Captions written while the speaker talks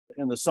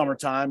in the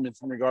summertime in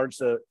regards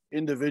to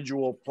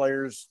individual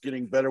players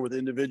getting better with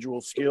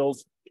individual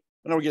skills.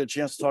 I know we get a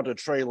chance to talk to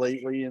Trey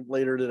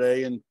later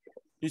today, and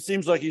he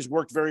seems like he's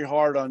worked very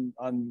hard on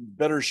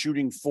better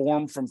shooting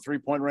form from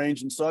three-point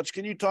range and such.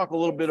 Can you talk a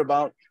little bit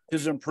about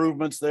his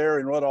improvements there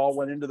and what all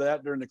went into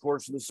that during the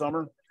course of the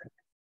summer?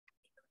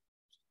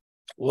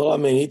 Well, I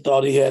mean, he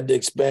thought he had to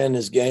expand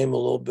his game a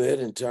little bit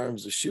in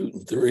terms of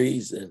shooting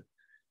threes. And,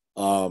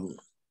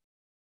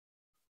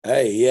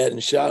 hey, he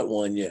hadn't shot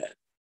one yet.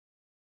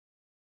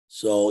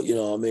 So, you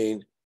know, I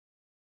mean.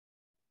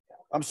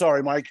 I'm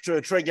sorry, Mike.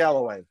 Trey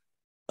Galloway.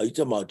 Are you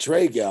talking about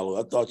Trey Galloway?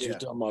 I thought you were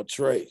talking about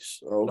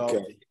Trace.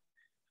 Okay.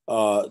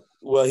 No.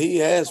 Well, he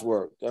has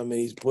worked. I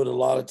mean, he's put a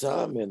lot of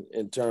time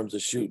in terms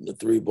of shooting the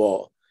three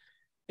ball.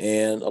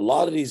 And a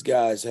lot of these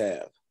guys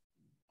have.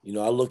 You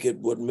know, I look at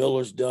what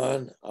Miller's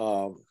done.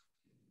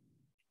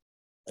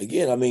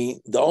 Again, I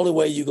mean, the only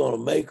way you're going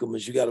to make them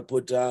is you got to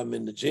put time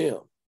in the gym.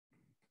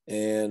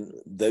 And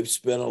they've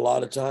spent a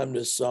lot of time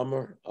this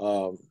summer.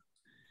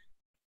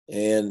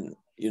 And,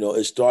 you know,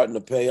 it's starting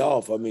to pay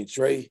off. I mean,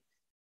 Trey's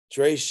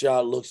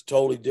shot looks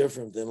totally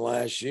different than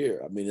last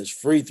year. I mean, his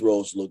free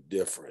throws look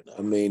different.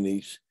 I mean,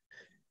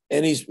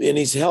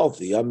 he's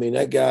healthy. I mean,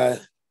 that guy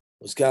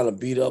was kind of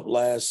beat up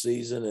last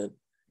season, and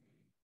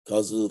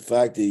because of the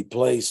fact that he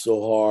plays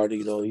so hard,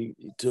 you know, he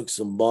took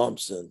some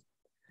bumps, and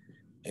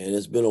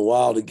it's been a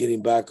while to get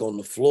him back on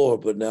the floor,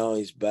 but now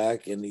he's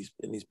back and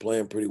he's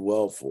playing pretty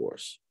well for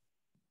us.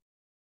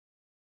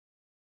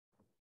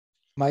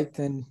 Mike,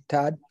 then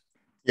Todd.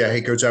 Yeah,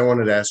 hey, Coach, I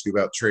wanted to ask you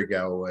about Trey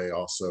Galloway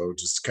also,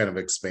 just kind of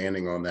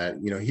expanding on that.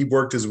 You know, he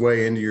worked his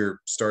way into your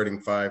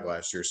starting five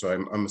last year, so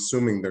I'm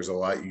assuming there's a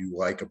lot you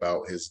like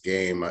about his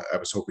game. I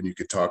was hoping you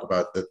could talk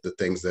about the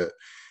things that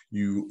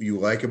you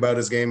like about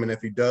his game, and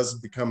if he does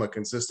become a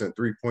consistent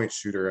three-point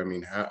shooter, I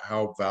mean,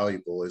 how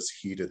valuable is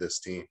he to this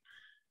team?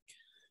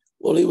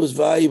 Well, he was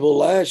valuable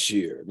last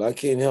year, and I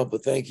can't help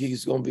but think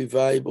he's going to be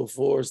valuable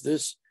for us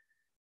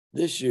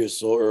this year,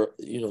 so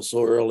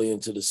early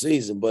into the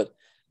season. But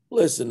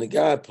listen, the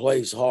guy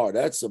plays hard.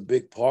 That's a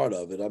big part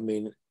of it. I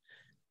mean,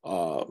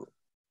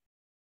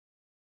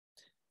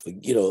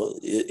 you know,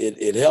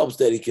 it helps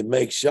that he can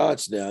make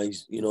shots now.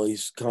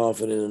 He's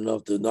confident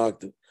enough to knock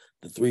the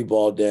three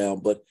ball down,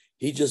 but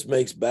he just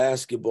makes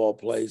basketball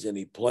plays and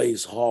he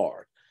plays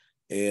hard.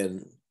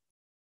 And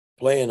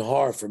playing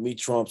hard for me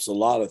trumps a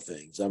lot of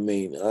things. I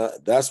mean,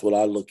 that's what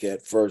I look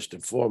at first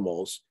and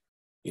foremost.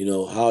 You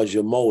know, how's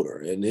your motor?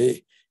 And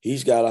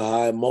he's got a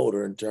high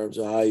motor in terms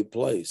of how he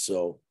plays.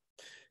 So,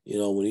 you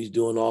know, when he's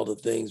doing all the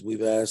things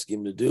we've asked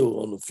him to do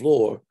on the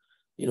floor,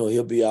 you know,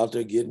 he'll be out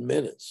there getting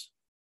minutes.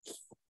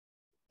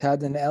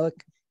 Todd and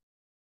Alec.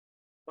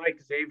 Mike,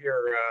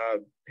 Xavier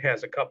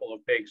has a couple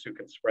of bigs who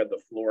can spread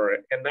the floor,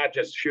 and not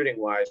just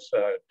shooting-wise,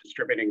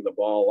 distributing the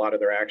ball. A lot of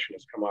their action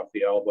has come off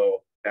the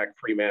elbow, back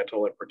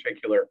Fremantle in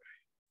particular.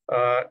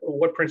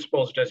 What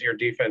principles does your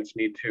defense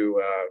need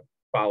to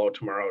follow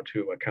tomorrow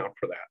to account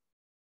for that?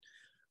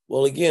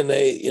 Well, again,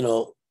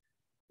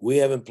 we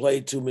haven't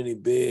played too many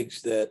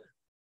bigs that,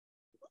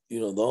 you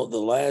know, the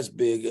last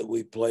big that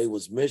we played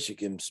was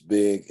Michigan's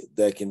big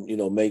that can, you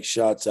know, make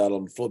shots out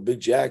on the floor. Big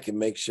Jack can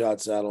make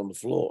shots out on the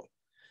floor.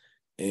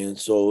 And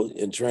so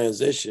in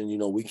transition, you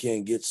know, we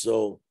can't get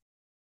so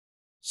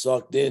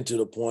sucked in to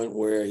the point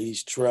where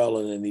he's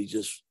trailing and he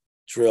just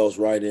trails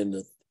right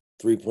into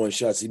three-point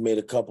shots. He made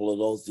a couple of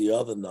those the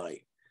other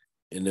night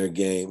in their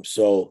game.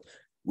 So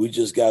we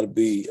just got to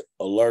be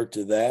alert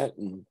to that.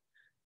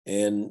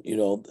 And, you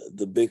know,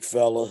 the big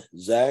fella,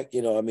 Zach,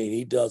 you know, I mean,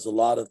 he does a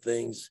lot of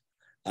things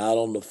out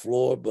on the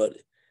floor, but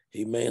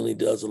he mainly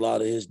does a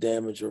lot of his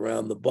damage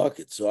around the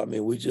bucket. So, I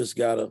mean, we just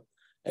got to,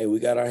 we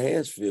got our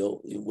hands filled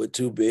with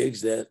two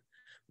bigs that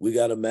we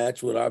got to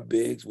match with our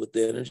bigs with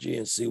the energy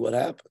and see what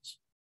happens.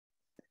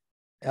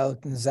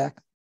 Alec and Zach.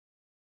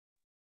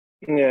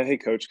 Yeah, hey,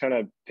 Coach, kind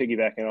of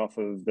piggybacking off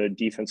of the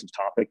defensive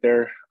topic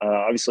there.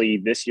 Obviously,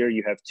 this year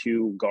you have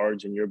two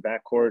guards in your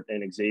backcourt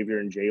and Xavier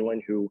and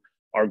Jalen who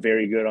are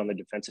very good on the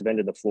defensive end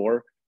of the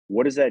floor.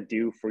 What does that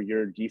do for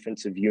your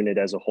defensive unit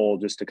as a whole,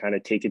 just to kind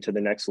of take it to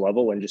the next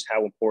level? And just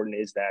how important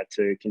is that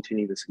to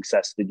continue the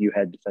success that you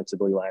had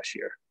defensively last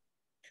year?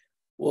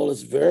 Well,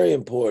 it's very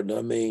important.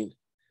 I mean,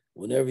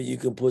 whenever you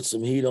can put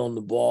some heat on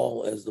the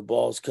ball as the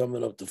ball's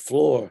coming up the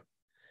floor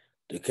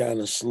to kind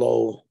of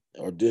slow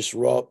or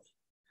disrupt,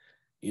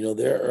 you know,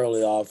 their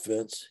early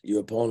offense,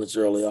 your opponent's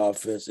early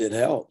offense, it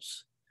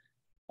helps.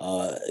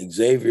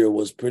 Xavier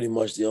was pretty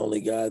much the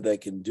only guy that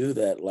can do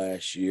that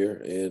last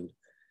year.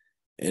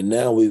 And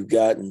now we've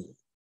gotten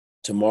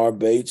Tamar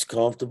Bates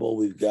comfortable.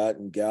 We've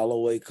gotten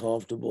Galloway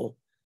comfortable.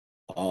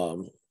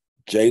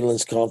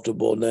 Jalen's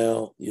comfortable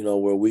now, you know,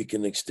 where we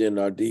can extend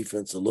our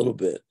defense a little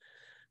bit.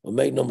 But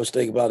make no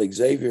mistake about it,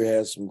 Xavier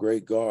has some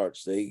great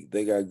guards. They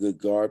got good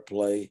guard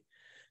play,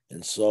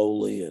 and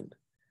Soley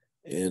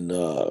and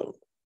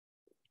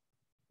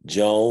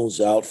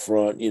Jones out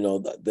front. You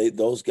know,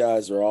 those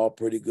guys are all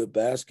pretty good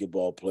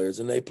basketball players,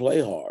 and they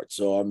play hard.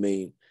 So, I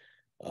mean,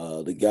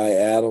 The guy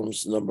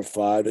Adams, number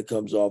 5, that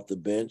comes off the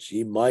bench,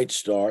 he might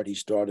start. He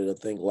started, I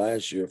think,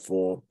 last year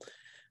for them.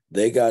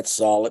 They got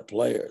solid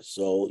players.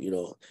 So,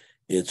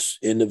 it's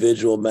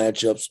individual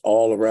matchups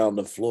all around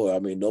the floor. I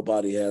mean,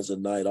 nobody has a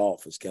night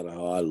off is kind of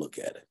how I look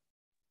at it.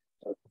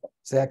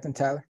 Zach and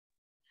Tyler.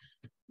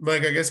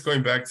 Mike, I guess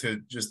going back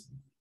to just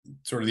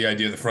sort of the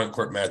idea of the front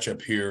court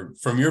matchup here,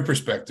 from your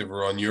perspective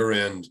or on your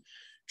end,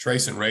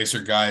 Trace and Race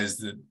are guys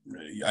that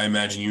I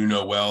imagine you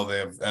know well. They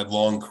have had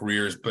long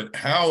careers, but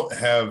how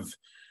have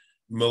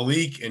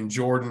Malik and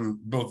Jordan,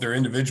 both their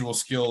individual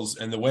skills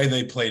and the way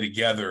they play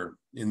together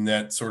in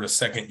that sort of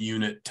second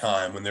unit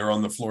time when they're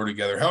on the floor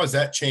together, how has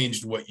that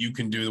changed what you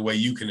can do, the way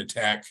you can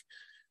attack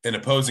an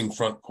opposing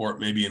front court,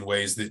 maybe in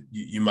ways that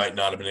you might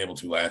not have been able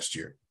to last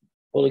year?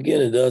 Well, again,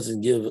 it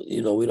doesn't give,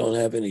 we don't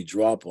have any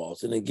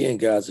drop-offs. And again,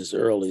 guys, it's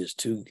early. It's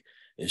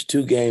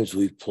two games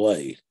we've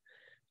played.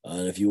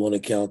 And if you want to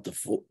count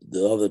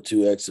the other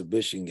 2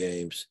 exhibition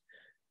games,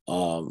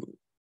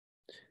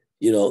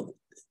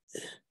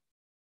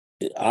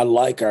 I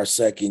like our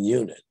second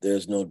unit.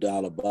 There's no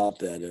doubt about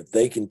that. If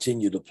they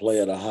continue to play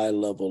at a high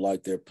level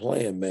like they're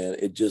playing, man,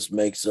 it just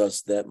makes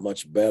us that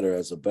much better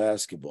as a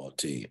basketball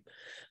team.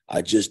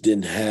 I just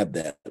didn't have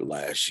that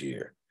last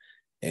year.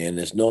 And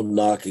there's no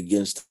knock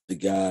against the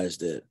guys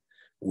that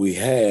we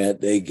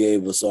had. They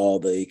gave us all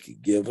they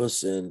could give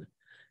us, and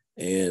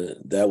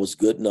that was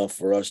good enough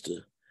for us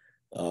to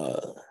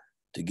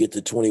get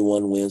to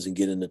 21 wins and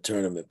get into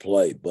tournament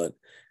play. But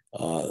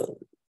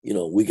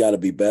we got to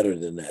be better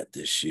than that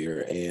this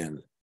year.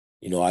 And,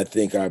 I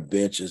think our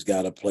bench has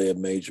got to play a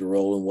major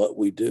role in what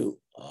we do.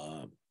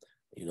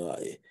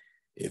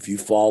 If you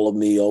follow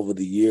me over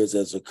the years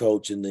as a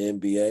coach in the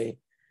NBA,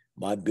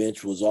 my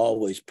bench was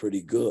always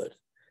pretty good.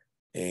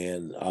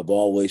 And I've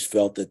always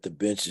felt that the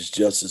bench is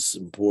just as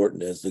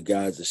important as the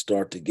guys that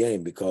start the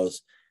game,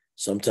 because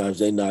sometimes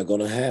they're not going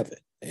to have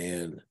it.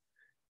 And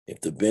if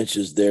the bench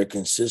is there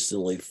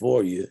consistently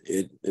for you,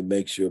 it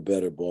makes you a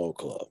better ball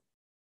club.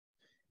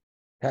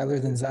 Tyler,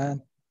 then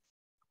Zion.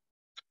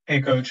 Hey,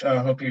 Coach.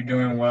 Hope you're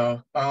doing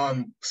well.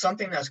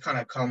 Something that's kind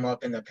of come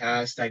up in the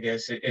past, I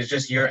guess, is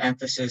just your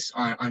emphasis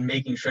on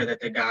making sure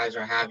that the guys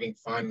are having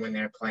fun when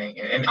they're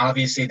playing. And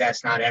obviously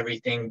that's not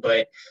everything,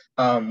 but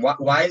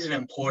why is it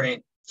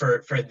important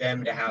for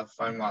them to have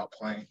fun while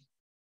playing?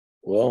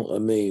 Well, I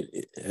mean,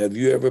 have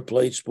you ever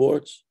played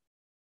sports?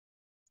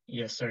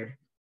 Yes, sir.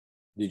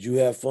 Did you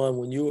have fun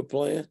when you were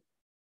playing?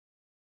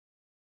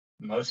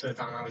 Most of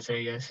the time, I would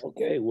say yes.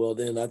 Okay, well,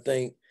 then I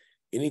think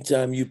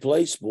anytime you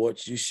play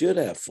sports, you should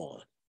have fun.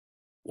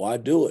 Why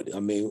do it? I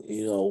mean,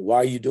 why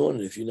are you doing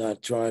it if you're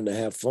not trying to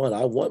have fun?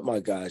 I want my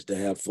guys to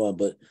have fun,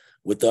 but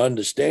with the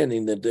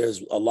understanding that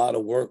there's a lot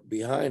of work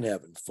behind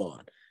having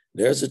fun.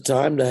 There's a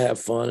time to have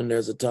fun and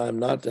there's a time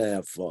not to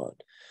have fun.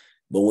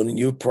 But when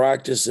you're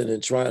practicing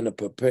and trying to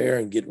prepare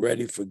and get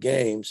ready for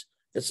games,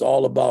 it's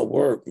all about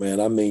work, man.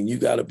 I mean, you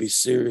got to be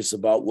serious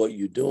about what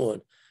you're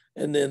doing.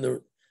 And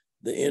then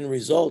the end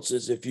results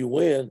is if you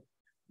win,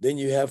 then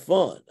you have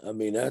fun. I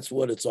mean, that's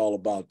what it's all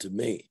about to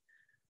me.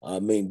 I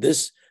mean,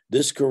 this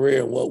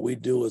career and what we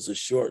do is a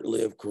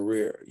short-lived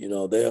career.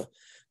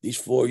 These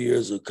 4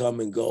 years will come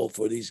and go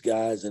for these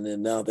guys, and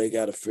then now they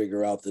got to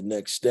figure out the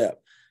next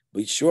step.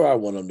 But sure, I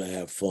want them to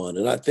have fun.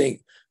 And I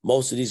think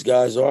most of these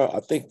guys are. I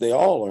think they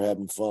all are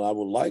having fun. I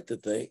would like to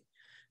think.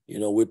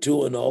 We're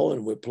 2-0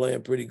 and we're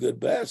playing pretty good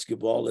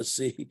basketball. Let's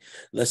see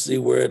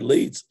where it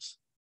leads us.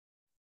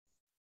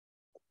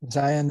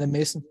 Zion, then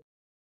Mason.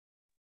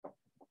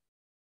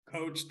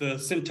 Coach, the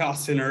Centos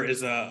Center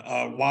is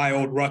a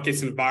wild,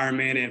 ruckus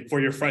environment, and for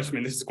your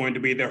freshmen, this is going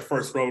to be their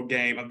first road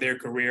game of their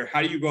career.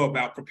 How do you go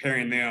about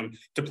preparing them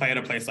to play at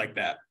a place like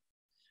that?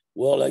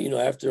 Well,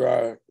 after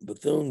our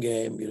Bethune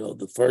game,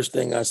 the first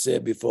thing I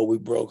said before we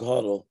broke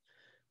huddle,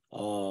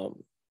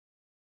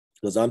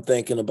 because I'm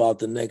thinking about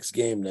the next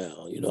game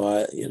now.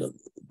 The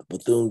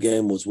Bethune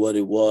game was what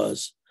it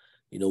was.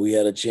 We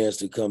had a chance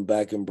to come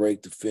back and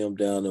break the film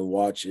down and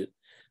watch it.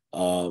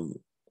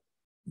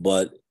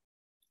 But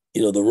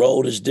the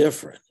road is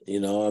different.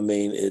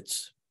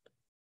 It's,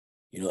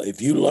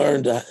 if you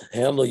learn to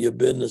handle your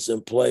business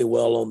and play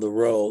well on the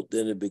road,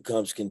 then it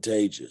becomes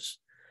contagious.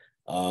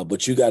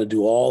 But you got to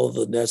do all of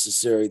the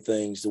necessary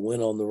things to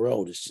win on the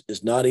road.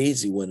 It's not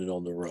easy winning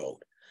on the road.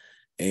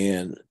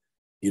 And,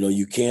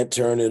 you can't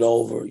turn it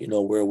over,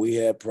 where we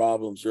had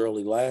problems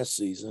early last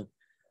season.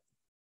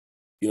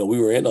 We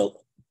were in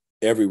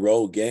every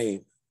road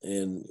game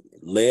and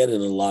led in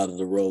a lot of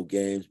the road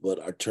games, but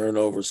our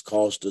turnovers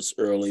cost us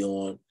early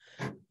on.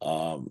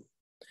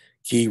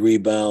 Key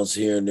rebounds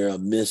here and there, a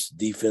missed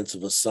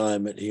defensive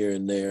assignment here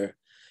and there.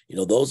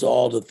 Those are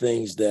all the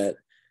things that,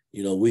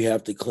 we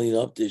have to clean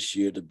up this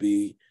year to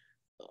be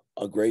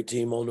a great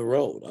team on the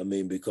road. I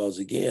mean, because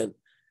again,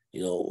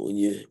 when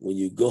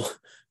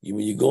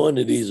you go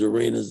into these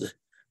arenas,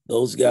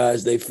 those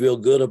guys, they feel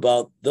good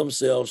about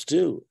themselves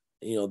too.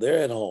 They're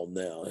at home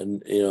now,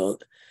 and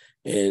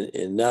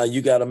and now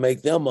you got to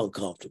make them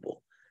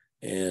uncomfortable.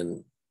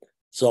 And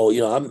so,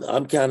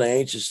 I'm kind of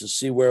anxious to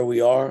see where we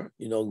are,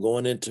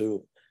 going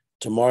into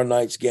tomorrow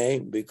night's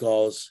game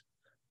because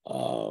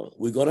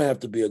we're going to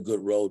have to be a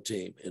good road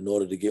team in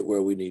order to get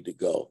where we need to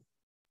go.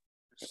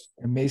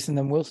 And Mason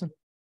and Wilson.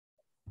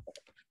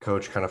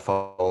 Coach, kind of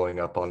following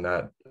up on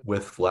that,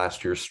 with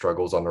last year's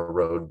struggles on the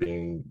road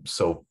being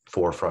so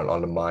forefront on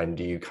the mind,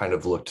 do you kind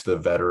of look to the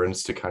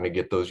veterans to kind of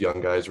get those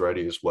young guys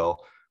ready as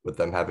well, with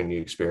them having the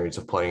experience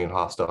of playing in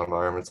hostile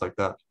environments like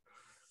that?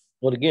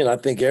 Well, again, I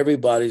think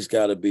everybody's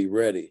got to be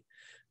ready.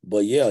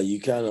 But, yeah, you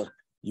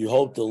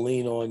hope to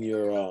lean on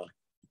your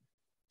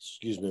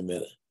excuse me a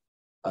minute.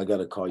 I got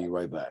to call you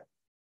right back.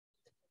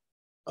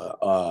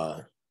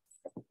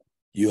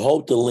 You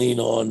hope to lean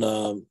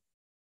on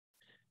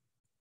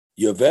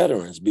your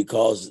veterans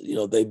because,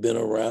 they've been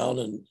around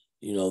and,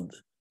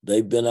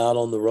 they've been out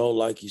on the road,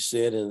 like you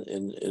said,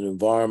 in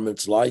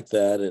environments like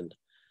that. And,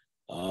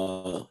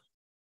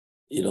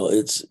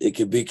 it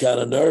can be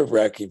kind of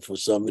nerve-wracking for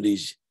some of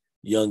these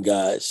young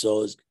guys.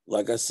 So, it's,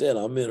 like I said,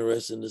 I'm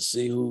interested to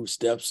see who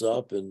steps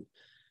up and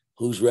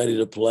who's ready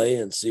to play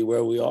and see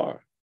where we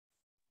are.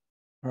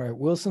 All right,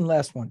 Wilson,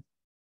 last one.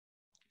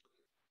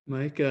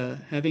 Mike,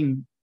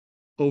 having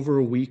over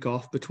a week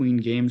off between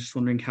games, just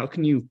wondering how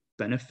can you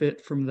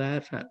benefit from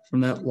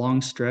that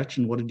long stretch,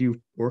 and what did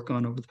you work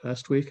on over the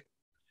past week?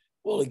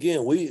 Well,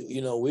 again,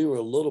 we were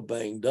a little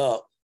banged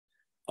up,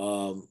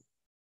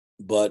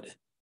 but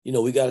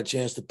we got a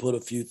chance to put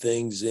a few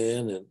things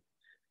in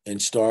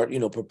and start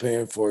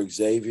preparing for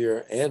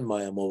Xavier and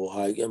Miami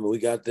High. I mean, we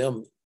got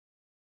them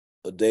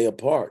a day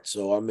apart,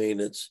 so I mean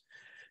it's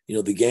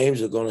the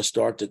games are going to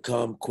start to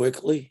come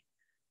quickly.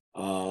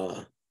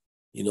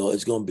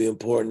 It's going to be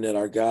important that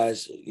our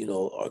guys,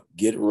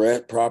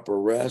 get proper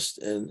rest,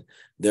 and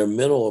their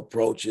mental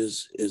approach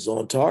is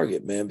on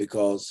target, man,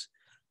 because,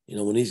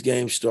 when these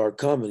games start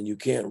coming, you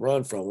can't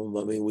run from them.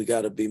 I mean, we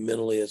got to be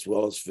mentally as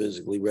well as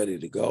physically ready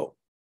to go.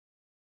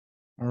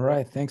 All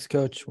right. Thanks,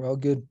 Coach. Well,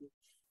 good.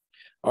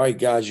 All right,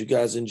 guys, you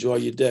guys enjoy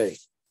your day.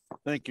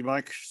 Thank you,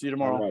 Mike. See you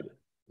tomorrow. All right.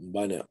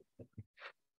 Bye now.